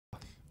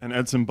And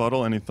Edson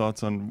Buddle, any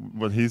thoughts on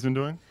what he's been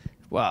doing?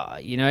 Well,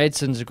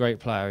 Edson's a great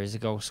player. He's a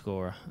goal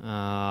scorer,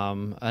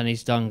 and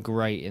he's done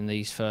great in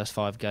these first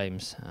 5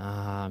 games.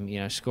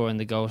 Scoring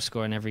the goal,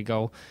 scoring every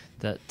goal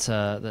that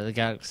the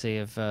Galaxy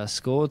have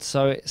scored.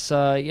 So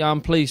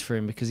I'm pleased for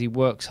him because he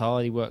works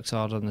hard. He works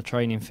hard on the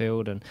training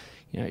field, and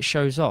it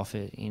shows off.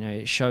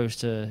 It shows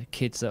to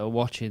kids that are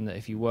watching that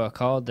if you work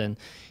hard, then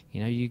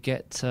you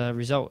get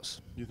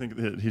results. You think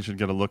that he should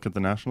get a look at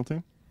the national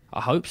team? I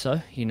hope so,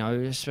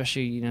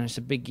 especially, it's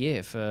a big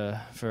year for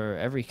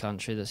every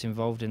country that's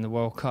involved in the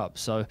World Cup.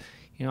 So,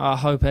 I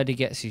hope Eddie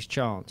gets his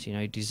chance.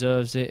 He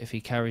deserves it. If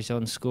he carries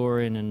on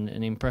scoring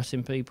and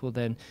impressing people,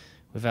 then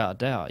without a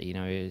doubt, he'll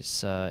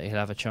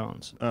have a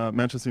chance.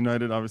 Manchester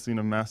United, obviously in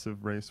a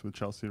massive race with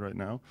Chelsea right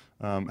now.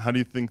 How do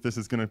you think this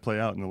is going to play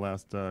out in the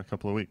last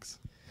couple of weeks?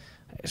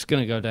 It's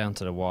going to go down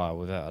to the wire,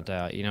 without a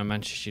doubt.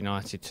 Manchester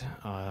United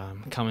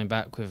coming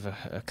back with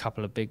a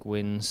couple of big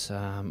wins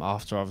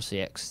after obviously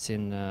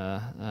exiting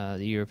the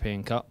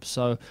European Cup.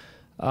 So,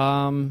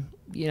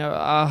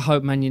 I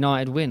hope Man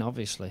United win,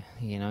 obviously.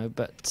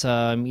 But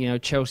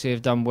Chelsea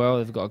have done well.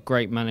 They've got a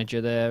great manager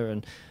there,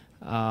 and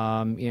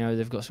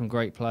they've got some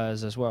great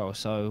players as well.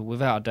 So,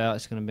 without a doubt,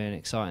 it's going to be an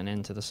exciting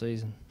end to the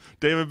season.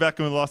 David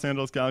Beckham with Los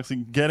Angeles Galaxy,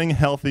 getting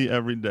healthy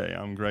every day.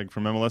 I'm Greg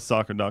from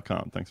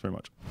MLSsoccer.com. Thanks very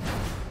much.